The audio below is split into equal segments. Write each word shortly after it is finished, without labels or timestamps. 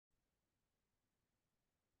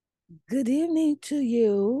Good evening to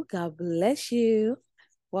you. God bless you.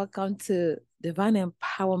 Welcome to Divine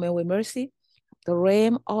Empowerment with Mercy, the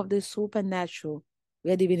realm of the supernatural,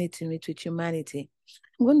 where divinity meets with humanity.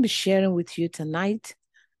 I'm going to be sharing with you tonight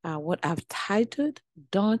what I've titled,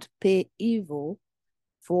 Don't Pay Evil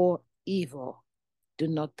for Evil. Do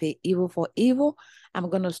not pay evil for evil. I'm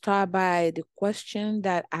going to start by the question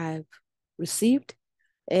that I've received.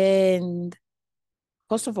 And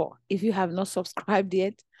first of all, if you have not subscribed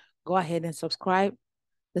yet, go ahead and subscribe.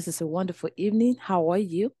 This is a wonderful evening. How are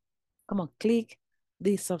you? Come on, click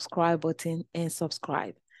the subscribe button and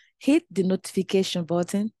subscribe. Hit the notification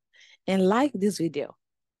button and like this video.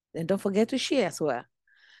 And don't forget to share as well.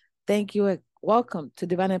 Thank you. Welcome to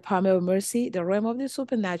Divine Empowerment with Mercy, the realm of the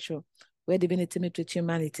supernatural, where divinity meets with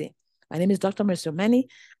humanity. My name is Dr. Mercy Mani.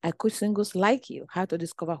 I coach singles like you how to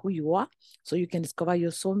discover who you are so you can discover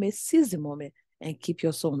your soulmate, seize the moment, and keep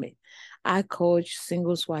your soulmate. I coach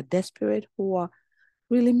singles who are desperate, who are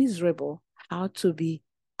really miserable, how to be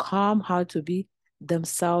calm, how to be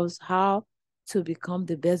themselves, how to become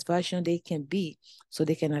the best version they can be so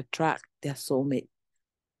they can attract their soulmate.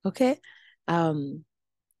 Okay? Um,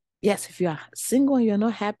 yes, if you are single and you're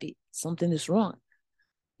not happy, something is wrong.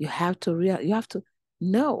 You have to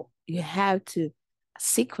know, you have to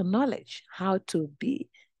seek for knowledge how to be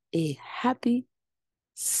a happy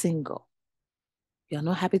single. You're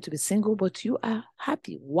not happy to be single, but you are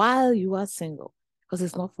happy while you are single because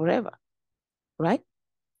it's not forever, right?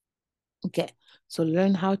 Okay, so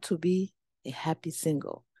learn how to be a happy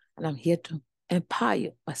single. And I'm here to empower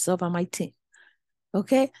you, myself and my team.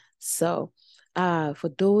 Okay, so for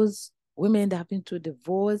those women that have been through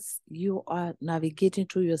divorce, you are navigating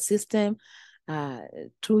through your system, uh,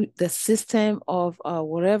 through the system of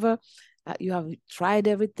whatever. You have tried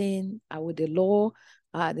everything with the law,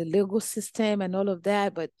 the legal system, and all of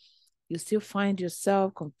that, but you still find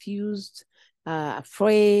yourself confused,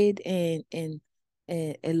 afraid, and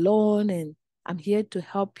alone. And I'm here to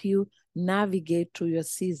help you navigate through your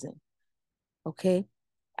season. Okay,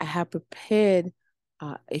 I have prepared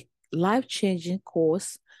a life-changing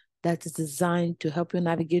course that is designed to help you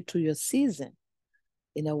navigate through your season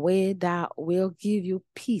in a way that will give you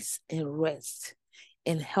peace and rest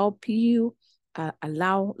and help you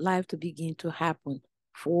allow life to begin to happen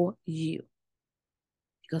for you,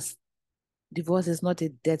 because divorce is not a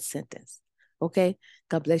death sentence. Okay,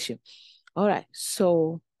 God bless you. All right,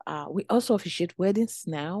 so we also officiate weddings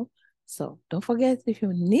now. So don't forget, if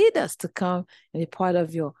you need us to come and be part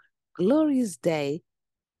of your glorious day,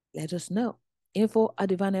 let us know. Info at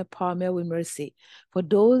Divine Empowerment with Mercy. For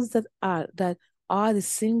those that are the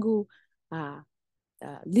single uh,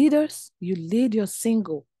 leaders, you lead your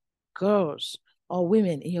single girls or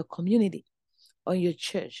women in your community or in your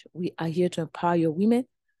church. We are here to empower your women,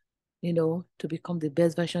 to become the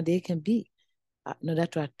best version they can be in order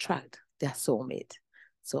to attract their soulmate.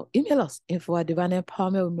 So email us info at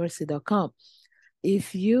divineempowermentwithmercy.com.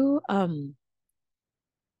 If you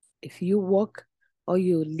work or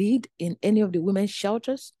you lead in any of the women's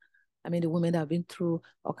shelters, I mean the women that have been through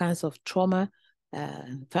all kinds of trauma,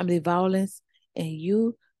 family violence, and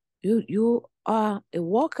you are a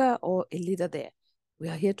worker or a leader there. We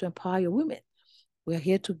are here to empower your women. We are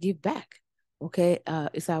here to give back. Okay,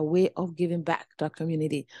 it's our way of giving back to our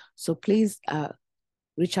community. So please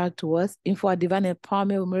reach out to us, info at Divine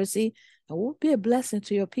Empowerment with Mercy, and we'll be a blessing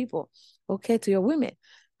to your people, okay, to your women.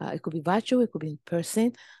 It could be virtual, it could be in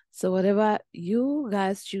person. So whatever you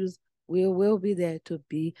guys choose, we will be there to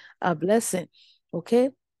be a blessing,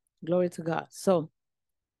 okay? Glory to God. So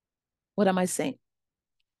what am I saying?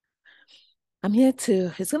 It's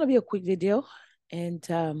going to be a quick video, and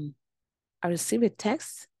I received a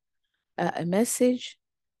text, a message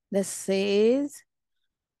that says,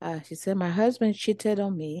 she said, my husband cheated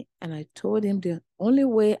on me, and I told him the only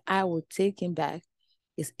way I would take him back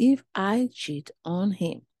is if I cheat on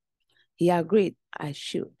him. He agreed I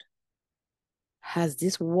should. Has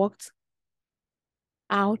this worked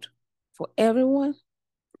out for everyone?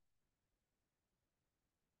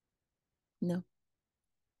 No.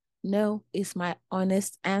 No is my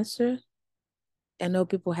honest answer. I know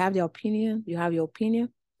people have their opinion. You have your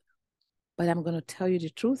opinion. But I'm going to tell you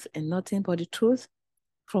the truth and nothing but the truth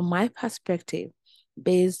from my perspective,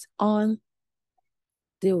 based on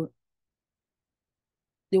the,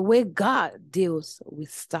 the way God deals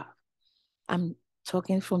with stuff. I'm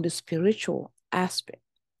talking from the spiritual aspect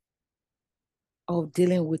of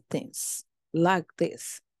dealing with things like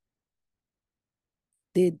this.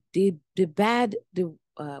 The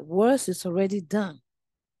worst is already done.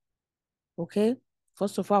 Okay.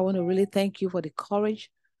 First of all, I want to really thank you for the courage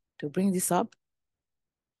to bring this up.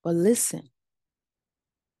 But listen,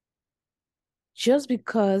 just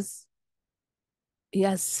because he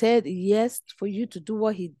has said yes for you to do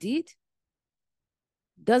what he did,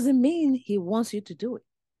 doesn't mean he wants you to do it.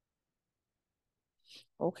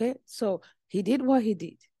 Okay, so he did what he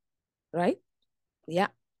did, right? Yeah,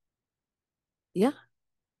 yeah.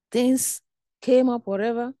 Things came up,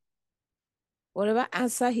 whatever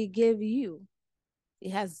answer he gave you, he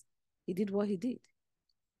did what he did.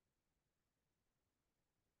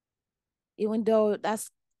 Even though that's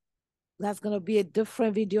gonna be a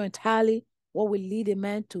different video entirely, what will lead a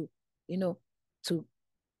man to, to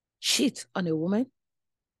cheat on a woman.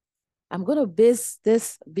 I'm gonna base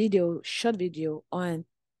this short video, on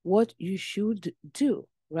what you should do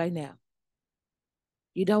right now.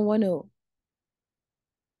 You don't want to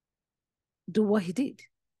do what he did,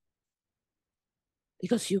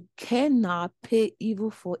 because you cannot pay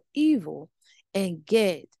evil for evil and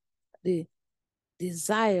get the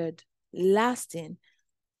desired, lasting,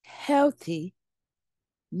 healthy,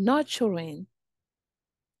 nurturing,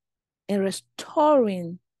 and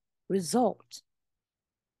restoring result.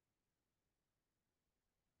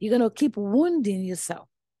 You're going to keep wounding yourself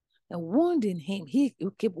and wounding him. He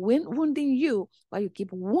will keep wounding you, but you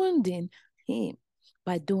keep wounding him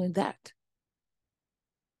by doing that.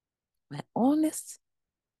 My honest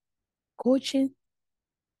coaching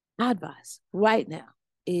advice right now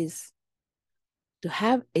is to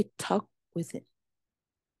have a talk with him.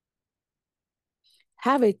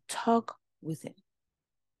 Have a talk with him.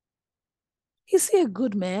 Is he a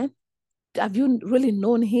good man? Have you really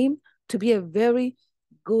known him to be a very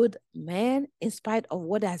good man in spite of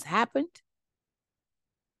what has happened?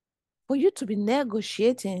 For you to be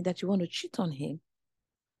negotiating that you want to cheat on him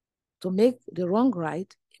to make the wrong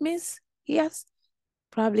right, it means he has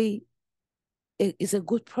probably is a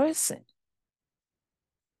good person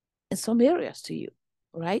in some areas to you,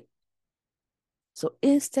 right? So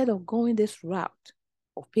instead of going this route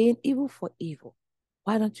of paying evil for evil,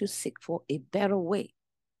 why don't you seek for a better way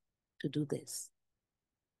to do this?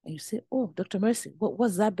 And you say, oh, Dr. Mercy,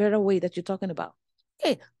 what's that better way that you're talking about?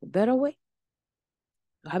 Hey, the better way?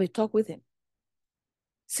 Have a talk with him.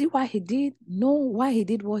 See why he did, know why he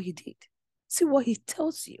did what he did. See what he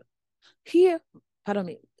tells you. Hear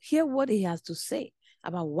what he has to say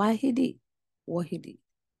about why he did what he did.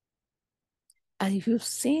 And if you've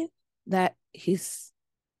seen that he's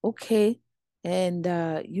okay, and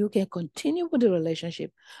you can continue with the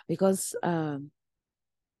relationship, because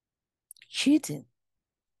cheating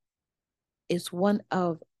is one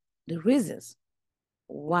of the reasons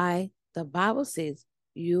why the Bible says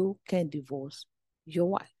you can divorce your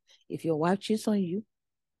wife. If your wife cheats on you,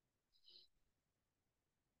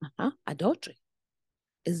 adultery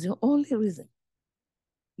is the only reason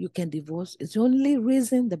you can divorce. It's the only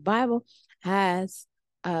reason the Bible has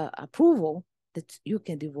approval that you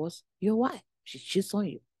can divorce your wife. She cheats on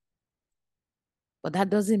you. But that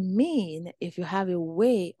doesn't mean if you have a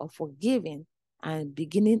way of forgiving and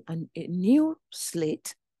beginning a new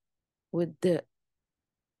slate with the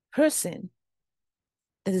person,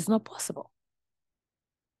 that is not possible.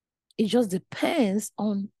 It just depends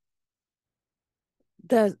on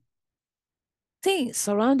the things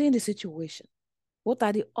surrounding the situation. What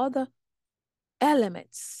are the other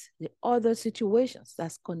elements, the other situations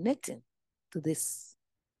that's connecting to this?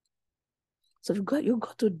 So you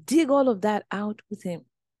got to dig all of that out with him.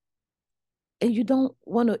 And you don't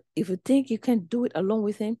want to, if you think you can do it alone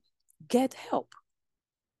with him, get help.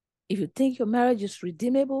 If you think your marriage is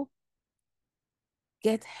redeemable,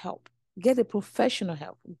 get help. Get a professional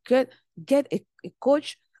help. Get a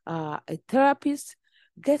coach, a therapist.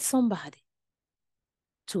 Get somebody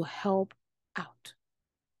to help out.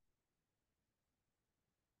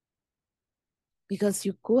 Because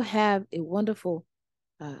you could have a wonderful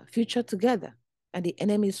future together, and the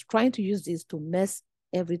enemy is trying to use this to mess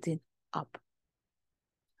everything up.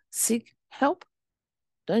 Seek help.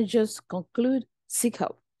 Don't just conclude, seek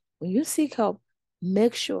help. When you seek help,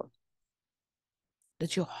 make sure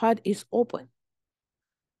that your heart is open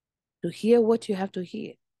to hear what you have to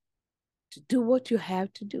hear, to do what you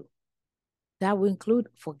have to do. That will include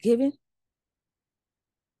forgiving.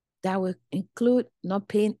 That will include not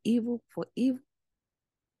paying evil for evil.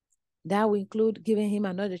 That will include giving him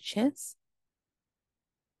another chance.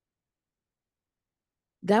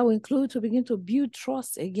 That will include to begin to build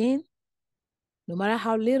trust again, no matter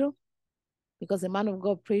how little, because the man of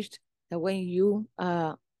God preached that when you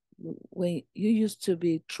used to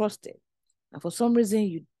be trusted, and for some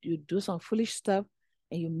reason you do some foolish stuff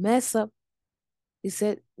and you mess up, he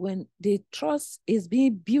said when the trust is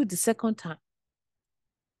being built the second time,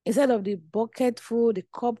 instead of the bucket full, the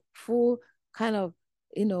cup full, kind of,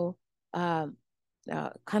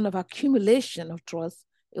 kind of accumulation of trust.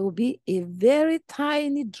 It will be a very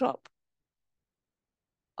tiny drop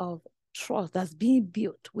of trust that's being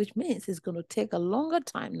built, which means it's going to take a longer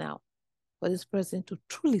time now for this person to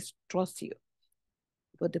truly trust you.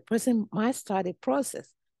 But the person might start a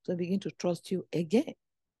process to begin to trust you again.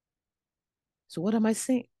 So what am I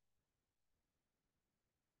saying?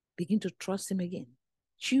 Begin to trust him again.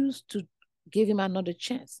 Choose to give him another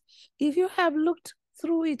chance. If you have looked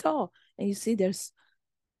through it all and you see there's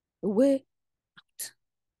a way out,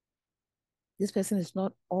 this person is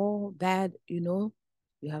not all bad, you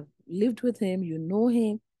have lived with him, you know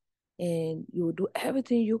him, and you will do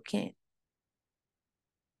everything you can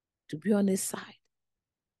to be on his side,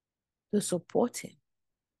 to support him,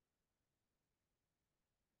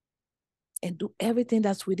 and do everything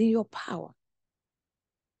that's within your power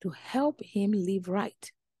to help him live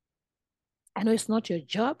right. I know it's not your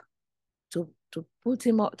job to put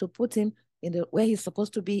him up, to put him in the where he's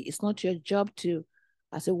supposed to be. It's not your job to,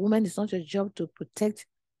 as a woman, it's not your job to protect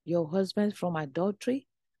your husband from adultery.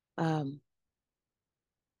 It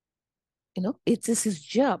is his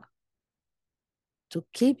job to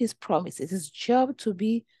keep his promise. It's his job to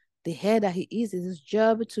be the head that he is. It's his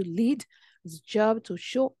job to lead. It's his job to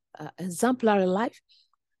show exemplary life.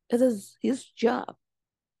 It is his job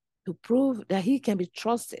to prove that he can be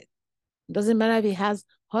trusted. It doesn't matter if he has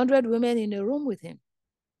 100 women in a room with him.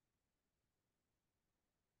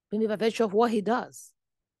 Maybe by virtue of what he does.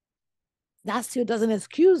 That still doesn't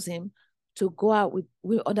excuse him to go out with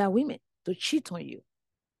other women, to cheat on you.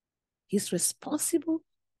 He's responsible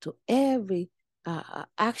to every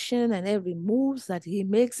action and every moves that he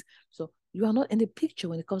makes. So you are not in the picture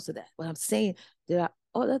when it comes to that. But I'm saying there are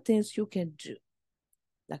other things you can do.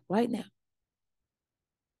 Like right now,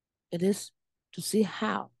 it is to see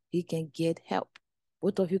how he can get help.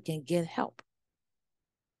 Both of you can get help.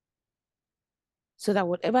 So that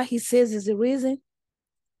whatever he says is the reason,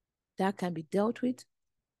 that can be dealt with,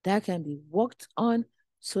 that can be worked on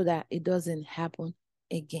so that it doesn't happen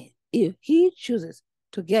again. If he chooses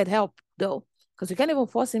to get help, though, because you can't even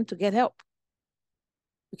force him to get help.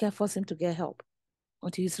 You can't force him to get help.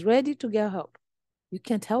 Until he's ready to get help, you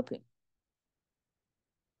can't help him.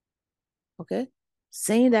 Okay?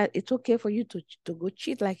 Saying that it's okay for you to go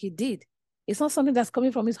cheat like he did, it's not something that's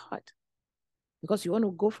coming from his heart. Because you want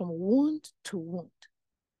to go from wound to wound.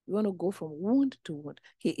 You want to go from wound to wound.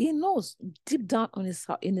 He knows deep down in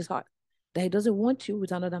his heart that he doesn't want you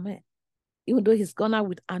with another man, even though he's gone out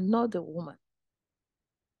with another woman.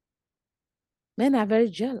 Men are very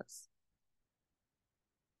jealous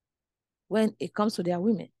when it comes to their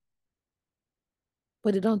women.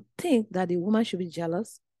 But they don't think that the woman should be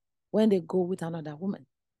jealous when they go with another woman.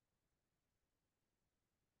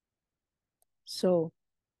 So,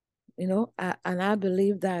 and I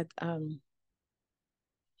believe that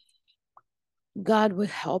God will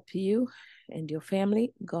help you and your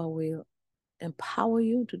family. God will empower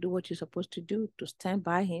you to do what you're supposed to do, to stand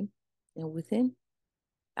by him and with him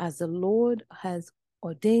as the Lord has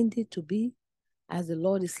ordained it to be, as the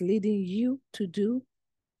Lord is leading you to do.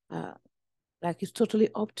 Like it's totally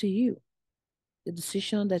up to you, the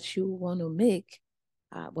decision that you want to make,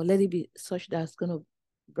 but let it be such that's going to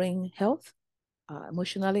bring health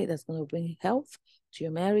emotionally, that's going to bring health to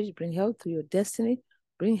your marriage, bring health to your destiny,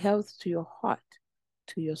 bring health to your heart,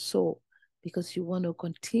 to your soul, because you want to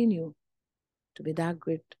continue to be that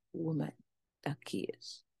great woman that he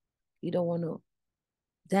is. You don't want to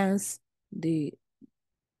dance the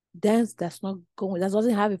dance that's not going, that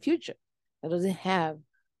doesn't have a future, that doesn't have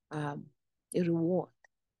a reward,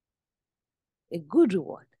 a good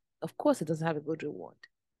reward. Of course, it doesn't have a good reward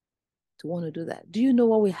to want to do that. Do you know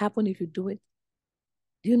what will happen if you do it?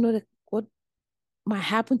 Do you know what might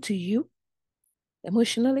happen to you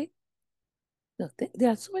emotionally? No,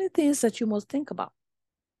 there are so many things that you must think about.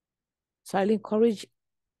 So I'll encourage you.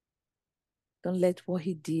 Don't let what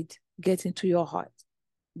he did get into your heart.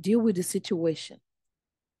 Deal with the situation.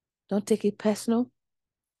 Don't take it personal.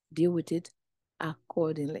 Deal with it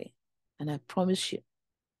accordingly. And I promise you,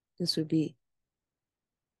 this will be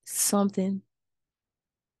something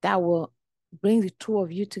that will bring the two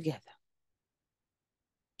of you together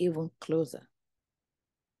even closer.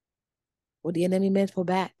 What the enemy meant for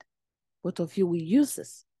bad, both of you will use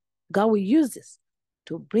this. God will use this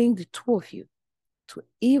to bring the two of you to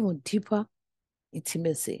even deeper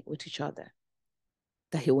intimacy with each other.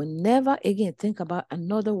 That he will never again think about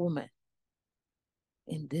another woman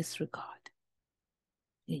in this regard.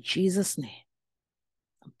 In Jesus' name,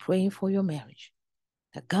 I'm praying for your marriage,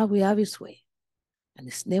 that God will have his way and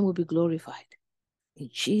his name will be glorified. In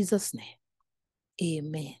Jesus' name,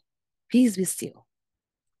 amen. Peace be still.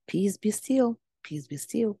 Peace be still. Peace be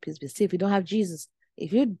still. Peace be still. If you don't have Jesus,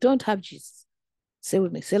 if you don't have Jesus, say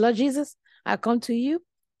with me, say, Lord Jesus, I come to you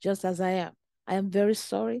just as I am. I am very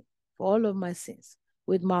sorry for all of my sins.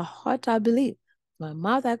 With my heart, I believe. With my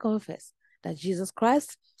mouth, I confess that Jesus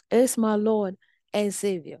Christ is my Lord and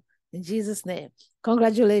Savior. In Jesus' name,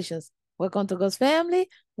 congratulations. Welcome to God's family.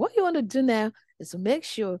 What you want to do now is to make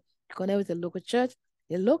sure you connect with a local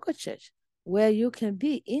church where you can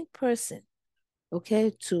be in person,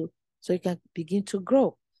 okay, so you can begin to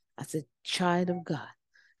grow as a child of God.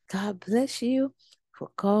 God bless you for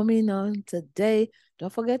coming on today.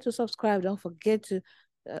 Don't forget to subscribe. Don't forget to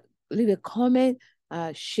leave a comment,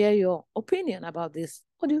 share your opinion about this.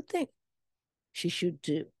 What do you think she should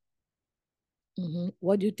do?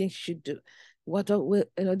 What do you think she should do?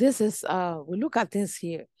 This is, we look at things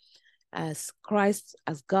here as Christ,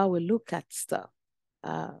 as God will look at stuff.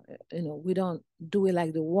 We don't do it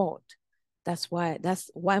like the world. That's why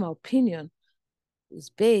my opinion is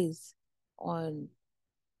based on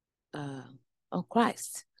uh, on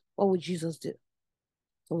Christ. What would Jesus do?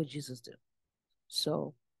 What would Jesus do?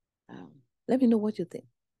 So let me know what you think.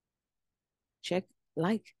 Check,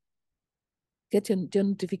 like, get your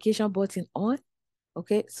notification button on,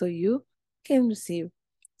 okay? So you can receive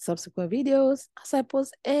subsequent videos as I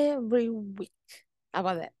post every week. How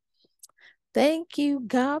about that? Thank you.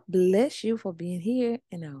 God bless you for being here,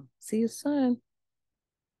 and I'll see you soon.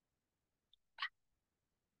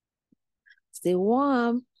 Stay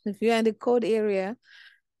warm if you're in the cold area.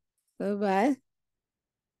 Bye-bye.